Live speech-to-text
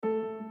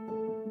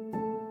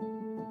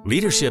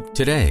Leadership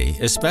today,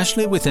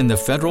 especially within the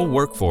federal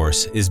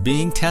workforce, is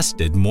being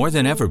tested more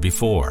than ever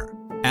before.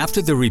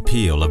 After the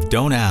repeal of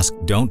Don't Ask,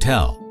 Don't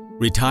Tell,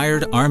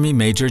 retired Army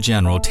Major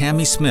General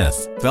Tammy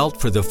Smith felt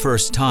for the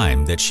first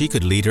time that she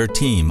could lead her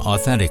team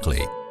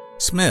authentically.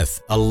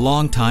 Smith, a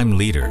longtime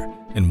leader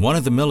and one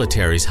of the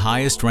military's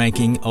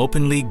highest-ranking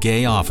openly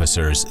gay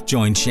officers,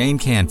 joined Shane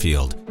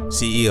Canfield,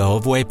 CEO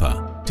of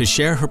WAEPA, to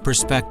share her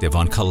perspective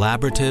on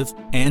collaborative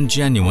and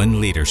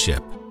genuine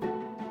leadership.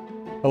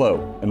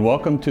 Hello, and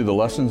welcome to the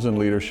Lessons in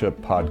Leadership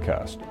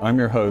podcast. I'm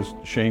your host,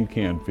 Shane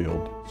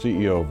Canfield,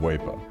 CEO of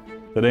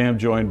WAEPA. Today I'm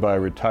joined by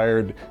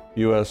retired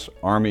U.S.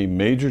 Army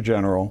Major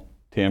General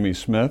Tammy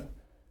Smith.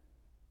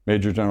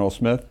 Major General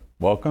Smith,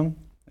 welcome,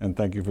 and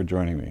thank you for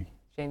joining me.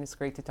 Shane, it's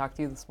great to talk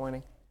to you this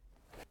morning.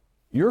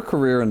 Your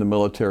career in the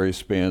military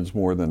spans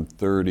more than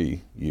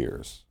 30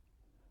 years.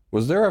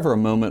 Was there ever a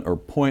moment or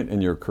point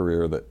in your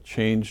career that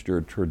changed your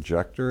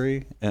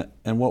trajectory,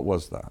 and what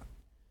was that?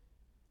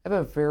 I have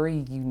a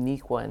very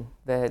unique one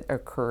that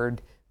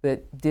occurred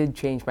that did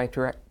change my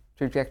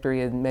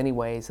trajectory in many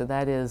ways, and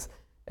that is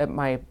at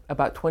my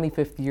about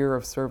 25th year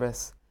of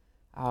service.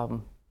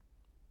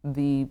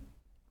 The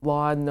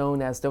law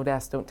known as Don't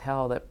Ask, Don't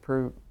Tell that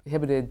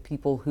prohibited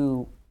people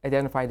who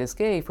identified as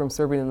gay from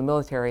serving in the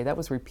military, that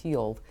was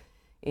repealed,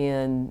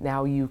 and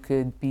now you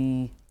could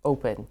be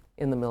open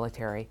in the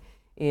military.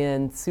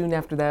 And soon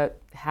after that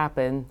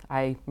happened,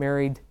 I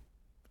married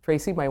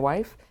Tracy, my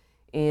wife,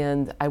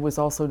 and I was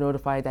also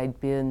notified I'd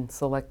been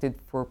selected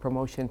for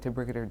promotion to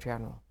Brigadier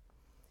General.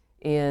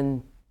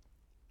 And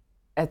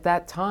at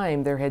that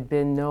time, there had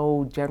been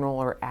no general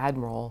or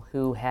admiral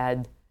who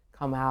had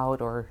come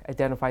out or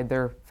identified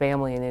their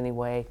family in any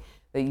way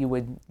that you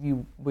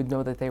would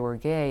know that they were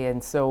gay.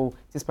 And so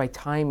just by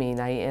timing,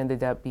 I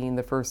ended up being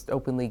the first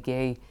openly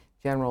gay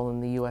general in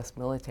the U.S.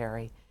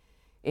 military.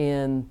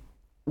 And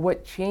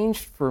what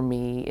changed for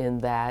me in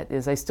that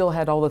is I still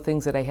had all the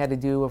things that I had to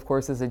do, of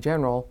course, as a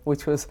general,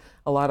 which was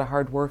a lot of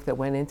hard work that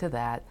went into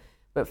that.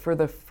 But for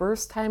the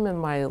first time in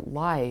my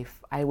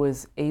life, I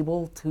was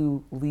able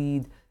to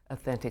lead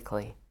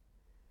authentically.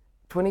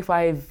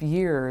 25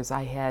 years,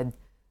 I had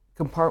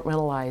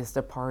compartmentalized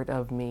a part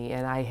of me,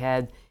 and I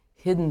had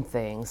hidden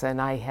things,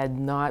 and I had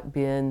not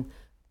been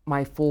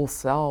my full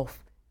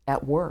self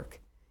at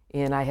work,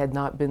 and I had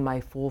not been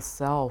my full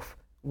self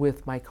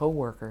with my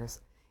coworkers.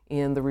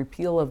 And the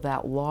repeal of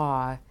that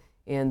law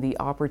and the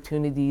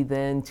opportunity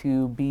then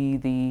to be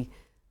the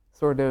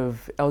sort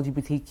of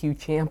LGBTQ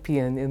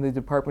champion in the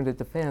Department of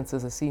Defense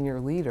as a senior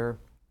leader,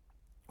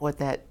 what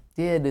that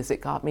did is it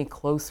got me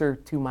closer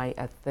to my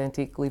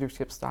authentic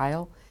leadership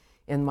style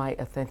and my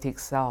authentic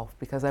self,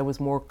 because I was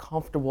more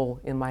comfortable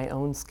in my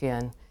own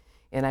skin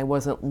and I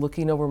wasn't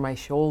looking over my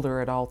shoulder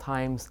at all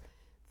times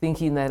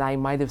thinking that I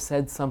might have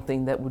said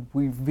something that would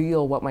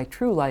reveal what my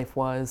true life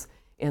was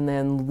and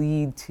then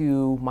lead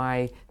to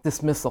my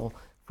dismissal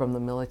from the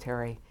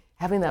military.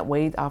 Having that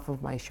weight off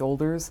of my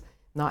shoulders,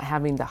 not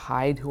having to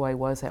hide who I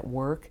was at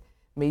work,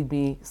 made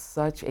me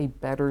such a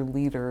better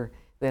leader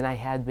than I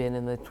had been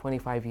in the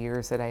 25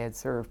 years that I had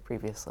served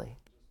previously.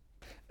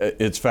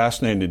 It's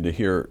fascinating to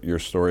hear your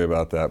story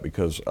about that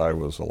because I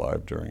was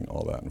alive during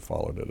all that and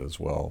followed it as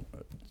well.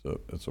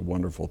 It's a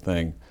wonderful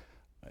thing.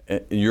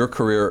 Your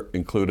career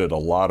included a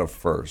lot of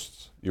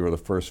firsts. You were the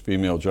first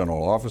female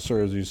general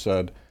officer, as you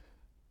said,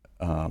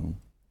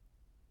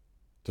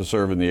 to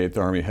serve in the 8th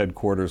Army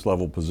headquarters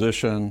level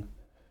position.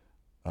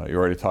 You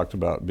already talked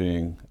about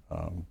being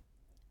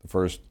the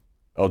first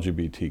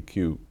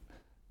LGBTQ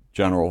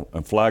general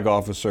and flag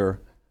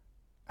officer.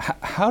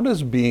 How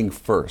does being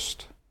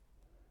first,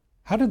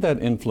 how did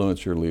that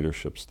influence your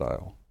leadership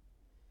style?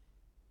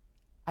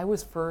 I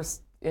was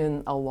first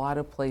in a lot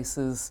of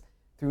places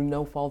through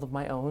no fault of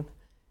my own,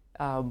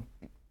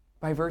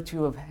 by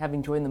virtue of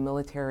having joined the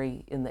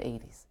military in the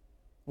 80s,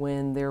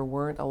 when there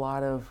weren't a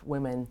lot of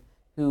women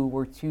who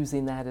were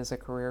choosing that as a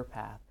career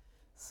path.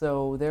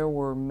 So there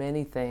were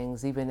many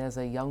things, even as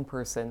a young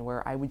person,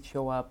 where I would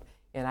show up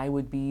and I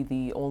would be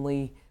the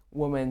only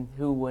woman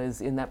who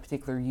was in that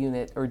particular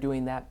unit or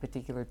doing that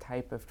particular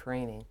type of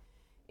training.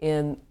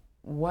 And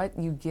what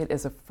you get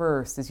as a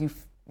first is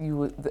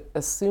you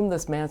assume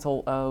this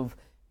mantle of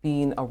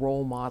being a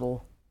role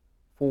model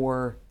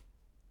for,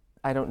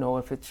 I don't know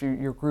if it's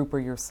your group or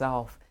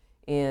yourself.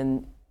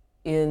 And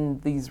in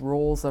these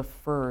roles of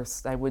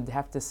first, I would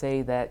have to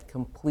say that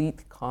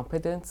complete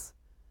competence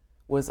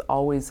was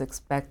always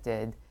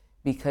expected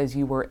because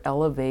you were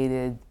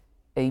elevated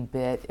a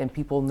bit and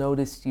people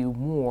noticed you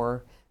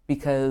more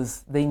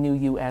because they knew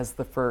you as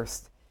the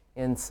first.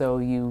 And so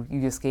you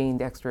just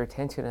gained extra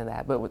attention in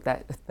that. But with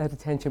that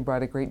attention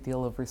brought a great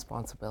deal of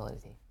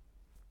responsibility.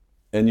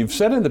 And you've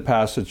said in the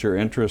past that your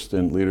interest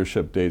in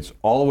leadership dates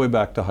all the way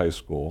back to high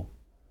school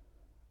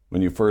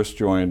when you first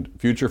joined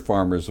Future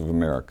Farmers of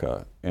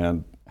America.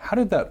 And how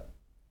did that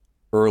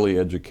early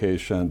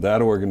education,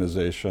 that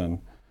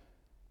organization,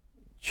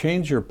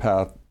 change your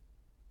path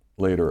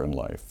later in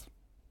life?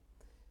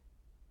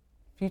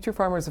 Future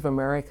Farmers of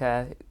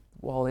America,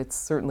 well, it's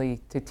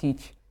certainly to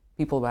teach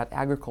people about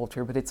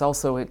agriculture, but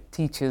it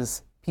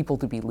teaches people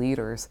to be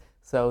leaders,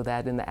 so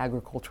that in the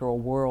agricultural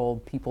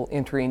world, people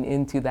entering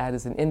into that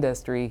as an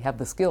industry have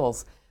the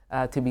skills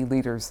to be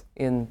leaders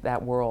in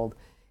that world.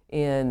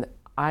 And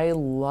I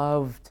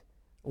loved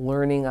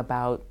learning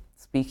about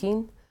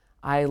speaking.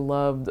 I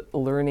loved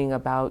learning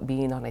about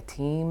being on a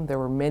team. There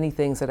were many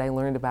things that I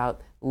learned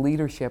about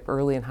leadership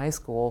early in high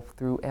school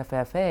through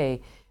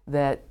FFA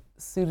that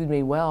suited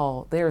me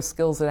well. They are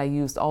skills that I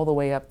used all the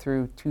way up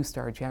through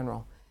 2-star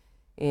general.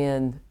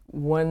 And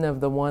one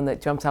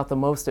that jumps out the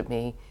most at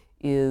me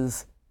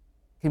is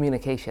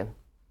communication.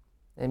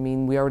 I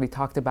mean, we already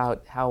talked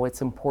about how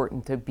it's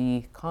important to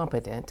be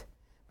competent,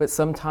 but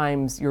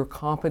sometimes your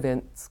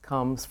competence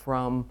comes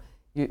from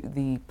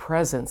the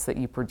presence that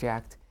you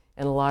project,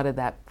 and a lot of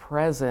that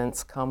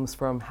presence comes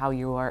from how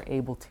you are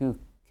able to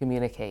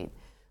communicate.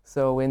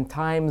 So in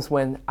times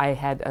when I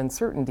had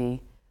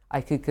uncertainty,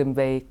 I could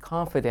convey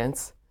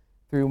confidence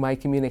through my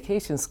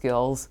communication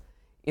skills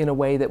in a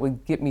way that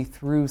would get me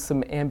through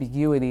some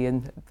ambiguity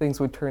and things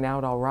would turn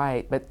out all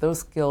right. But those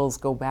skills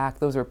go back,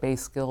 those are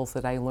base skills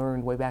that I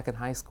learned way back in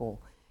high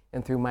school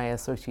and through my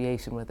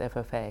association with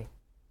FFA.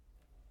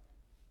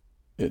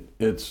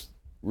 It's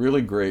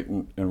really great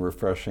and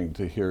refreshing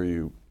to hear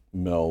you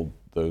meld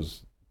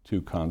those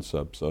two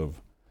concepts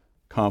of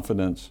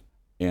confidence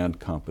and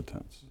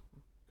competence,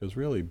 because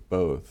really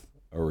both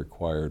are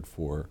required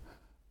for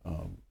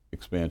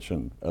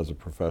expansion as a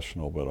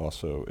professional, but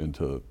also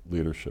into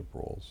leadership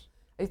roles.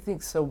 I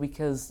think so,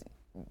 because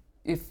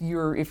if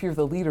you're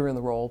the leader in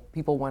the role,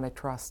 people want to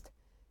trust,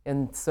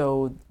 and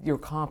so your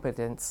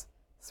competence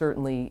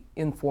certainly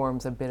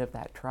informs a bit of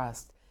that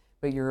trust.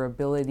 But your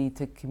ability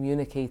to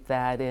communicate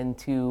that and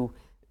to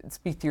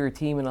speak to your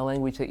team in a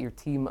language that your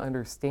team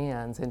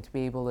understands and to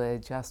be able to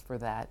adjust for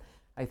that,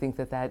 I think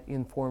that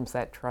informs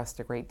that trust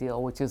a great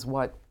deal, which is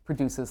what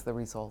produces the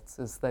results,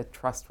 is the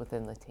trust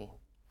within the team.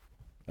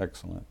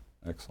 Excellent,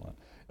 excellent.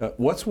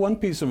 What's one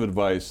piece of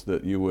advice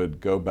that you would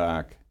go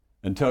back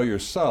and tell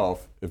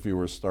yourself if you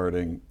were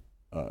starting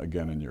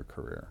again in your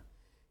career?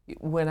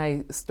 When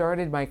I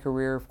started my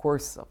career, of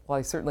course, while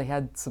I certainly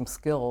had some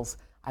skills,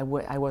 I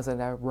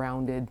wasn't a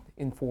rounded,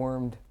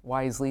 informed,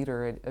 wise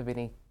leader of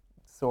any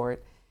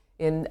sort.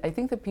 And I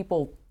think that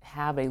people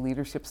have a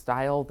leadership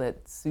style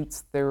that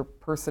suits their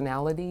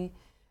personality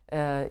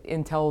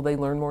until they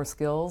learn more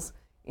skills.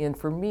 And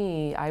for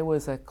me, I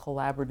was a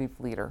collaborative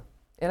leader.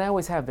 And I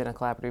always have been a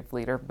collaborative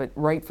leader, but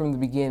right from the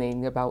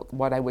beginning about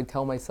what I would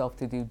tell myself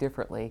to do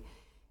differently.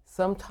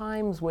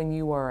 Sometimes when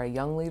you are a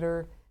young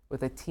leader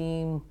with a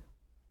team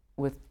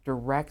with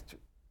direct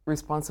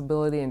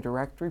responsibility and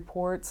direct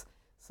reports,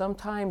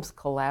 sometimes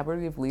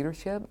collaborative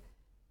leadership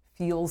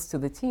feels to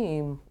the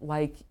team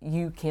like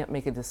you can't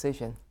make a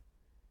decision.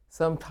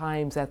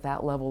 Sometimes at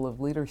that level of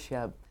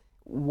leadership,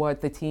 what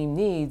the team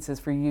needs is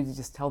for you to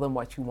just tell them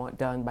what you want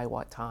done by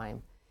what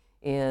time.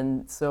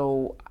 And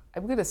so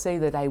I'm going to say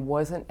that I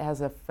wasn't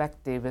as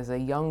effective as a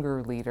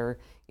younger leader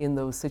in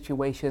those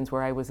situations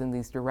where I was in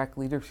these direct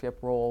leadership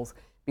roles,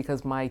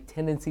 because my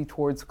tendency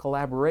towards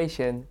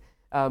collaboration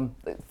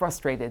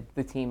frustrated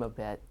the team a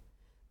bit.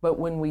 But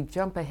when we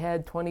jump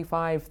ahead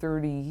 25,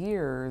 30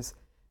 years,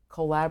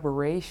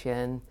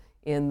 collaboration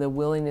and the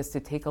willingness to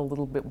take a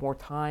little bit more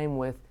time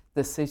with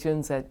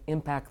decisions that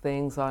impact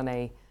things on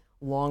a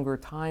longer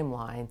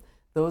timeline,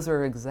 those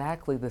are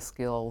exactly the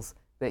skills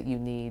that you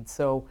need.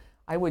 So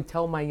I would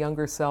tell my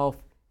younger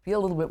self, be a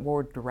little bit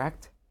more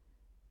direct,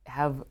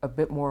 have a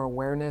bit more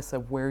awareness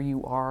of where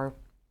you are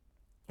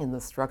in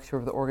the structure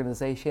of the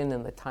organization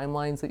and the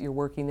timelines that you're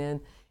working in,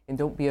 and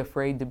don't be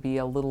afraid to be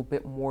a little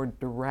bit more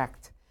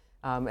direct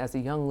as a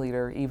young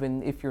leader,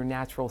 even if your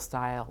natural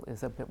style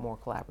is a bit more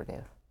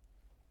collaborative.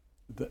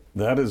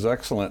 That is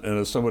excellent. And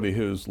as somebody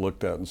who's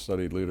looked at and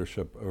studied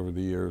leadership over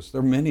the years,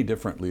 there are many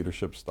different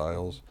leadership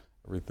styles,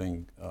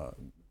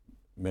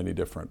 many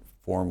different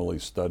formally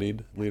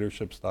studied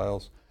leadership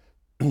styles,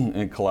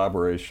 and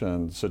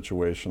collaboration,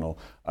 situational.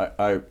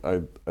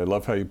 I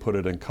love how you put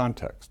it in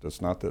context.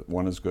 It's not that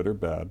one is good or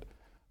bad,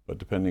 but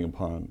depending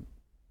upon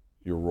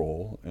your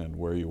role and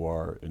where you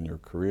are in your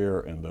career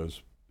and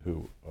those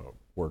who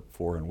work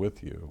for and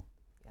with you,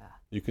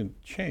 you can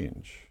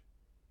change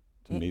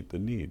to meet the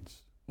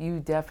needs. You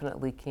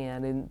definitely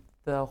can, and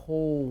the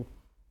whole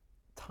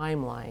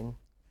timeline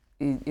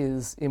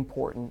is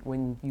important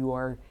when you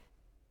are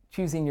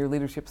choosing your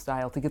leadership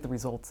style to get the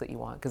results that you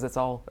want, because it's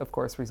all, of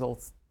course,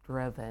 results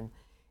driven.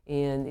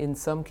 And in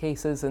some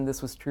cases, and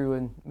this was true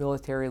in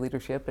military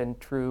leadership and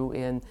true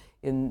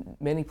in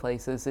many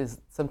places,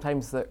 is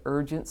sometimes the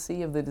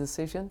urgency of the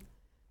decision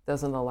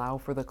doesn't allow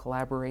for the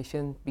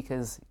collaboration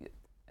because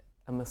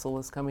a missile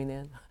is coming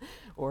in,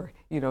 or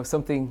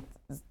something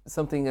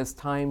is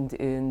timed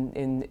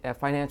in a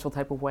financial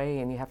type of way,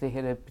 and you have to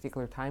hit a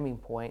particular timing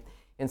point,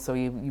 and so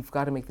you've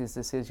got to make these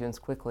decisions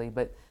quickly.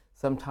 But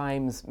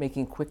sometimes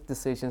making quick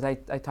decisions, I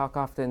talk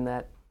often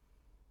that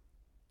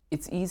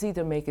it's easy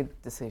to make a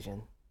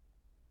decision.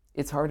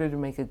 It's harder to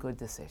make a good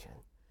decision.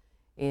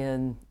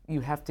 And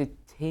you have to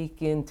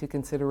take into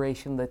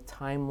consideration the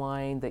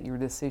timeline that your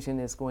decision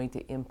is going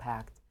to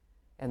impact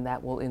and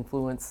that will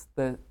influence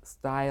the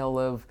style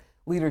of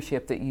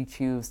leadership that you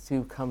choose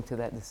to come to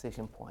that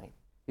decision point,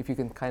 if you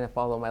can kind of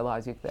follow my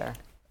logic there.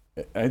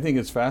 I think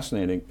it's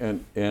fascinating,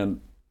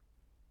 and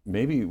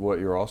maybe what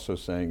you're also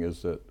saying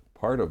is that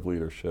part of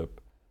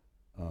leadership,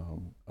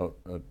 a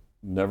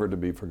never to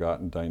be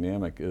forgotten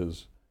dynamic,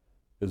 is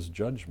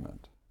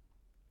judgment.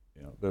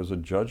 There's a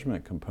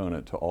judgment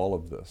component to all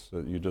of this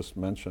that you just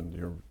mentioned.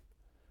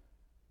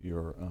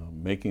 You're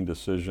making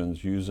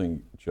decisions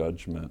using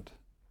judgment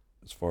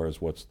as far as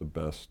what's the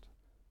best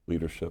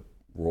leadership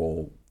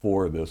role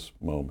for this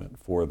moment,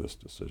 for this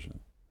decision.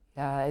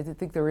 Yeah, I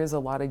think there is a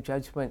lot of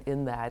judgment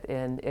in that,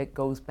 and it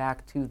goes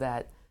back to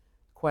that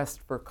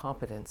quest for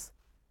competence,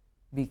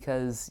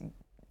 because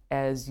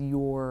as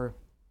your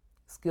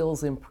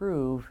skills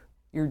improve,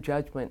 your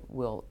judgment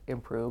will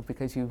improve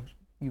because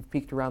you've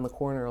peeked around the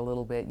corner a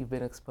little bit, you've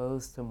been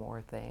exposed to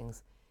more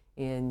things,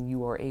 and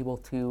you are able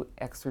to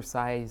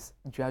exercise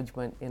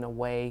judgment in a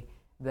way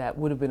that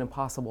would have been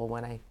impossible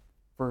when I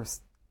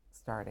first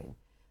started.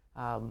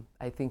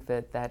 I think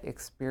that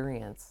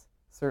experience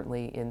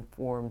certainly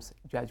informs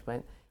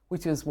judgment,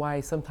 which is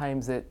why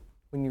sometimes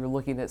when you're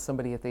looking at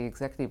somebody at the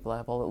executive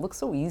level, it looks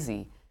so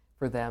easy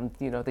for them.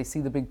 They see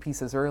the big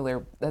pieces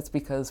earlier. That's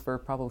because for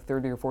probably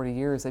 30 or 40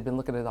 years, they've been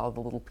looking at all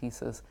the little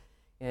pieces.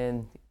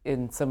 And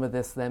in some of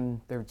this,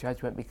 then their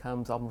judgment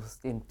becomes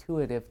almost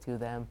intuitive to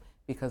them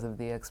because of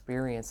the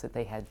experience that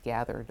they had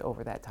gathered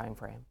over that time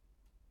frame.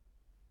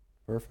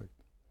 Perfect.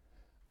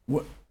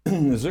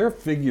 Is there a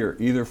figure,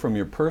 either from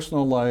your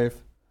personal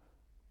life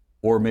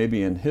or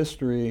maybe in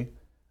history,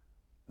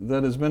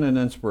 that has been an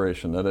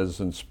inspiration, that has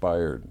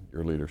inspired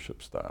your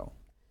leadership style?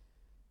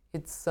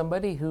 It's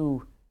somebody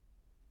who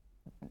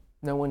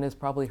no one has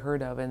probably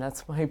heard of, and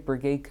that's my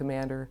brigade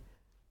commander,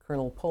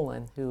 Colonel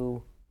Pullen,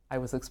 who I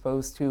was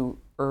exposed to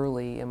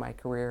early in my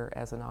career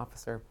as an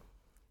officer.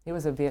 He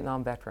was a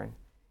Vietnam veteran,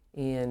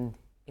 and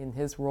in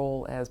his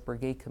role as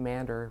brigade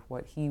commander,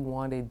 what he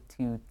wanted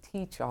to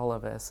teach all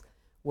of us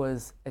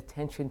was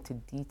attention to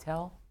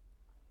detail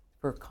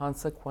for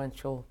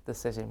consequential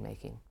decision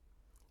making.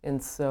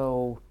 And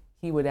so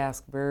he would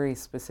ask very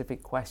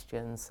specific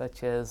questions,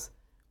 such as,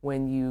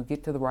 when you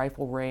get to the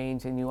rifle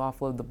range and you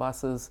offload the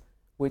buses,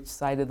 which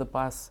side of the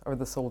bus are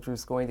the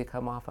soldiers going to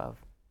come off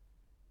of?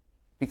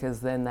 Because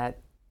then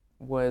that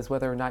was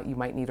whether or not you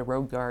might need a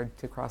road guard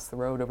to cross the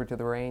road over to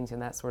the range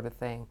and that sort of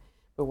thing.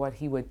 But what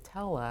he would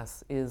tell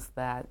us is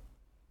that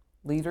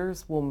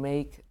leaders will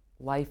make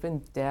life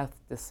and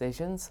death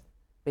decisions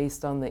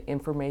based on the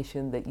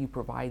information that you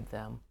provide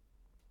them.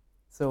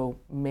 So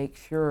make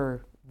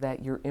sure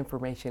that your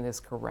information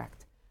is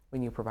correct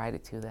when you provide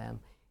it to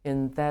them.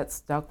 And that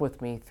stuck with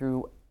me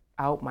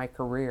throughout my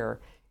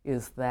career,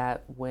 is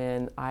that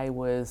when I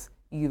was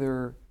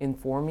either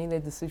informing a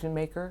decision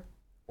maker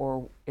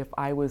or if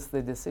I was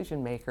the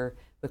decision maker,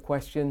 the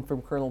question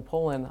from Colonel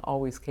Pullen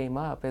always came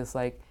up is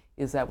like,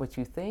 is that what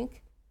you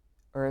think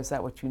or is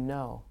that what you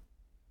know?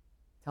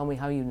 Tell me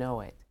how you know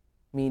it.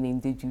 Meaning,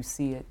 did you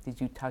see it? Did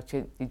you touch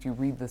it? Did you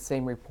read the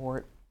same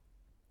report?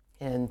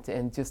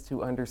 And just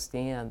to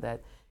understand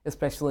that,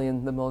 especially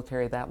in the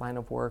military, that line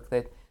of work,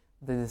 that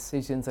the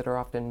decisions that are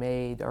often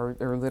made are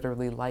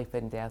literally life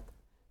and death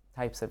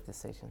types of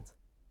decisions.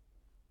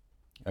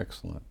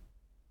 Excellent.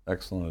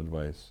 Excellent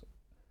advice.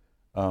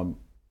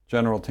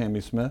 General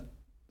Tammy Smith,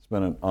 it's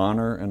been an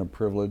honor and a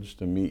privilege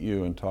to meet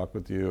you and talk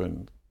with you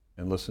and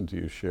listen to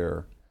you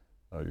share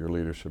your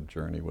leadership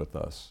journey with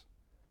us.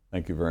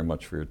 Thank you very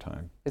much for your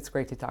time. It's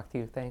great to talk to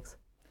you. Thanks.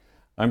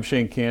 I'm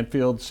Shane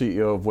Canfield,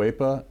 CEO of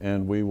WAEPA,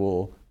 and we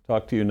will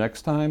talk to you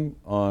next time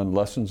on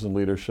Lessons in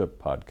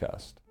Leadership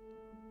podcast.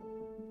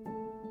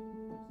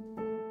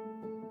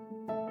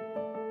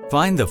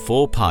 Find the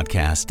full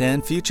podcast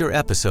and future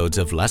episodes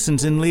of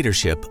Lessons in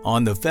Leadership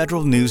on the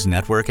Federal News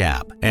Network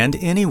app and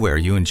anywhere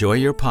you enjoy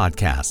your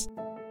podcasts.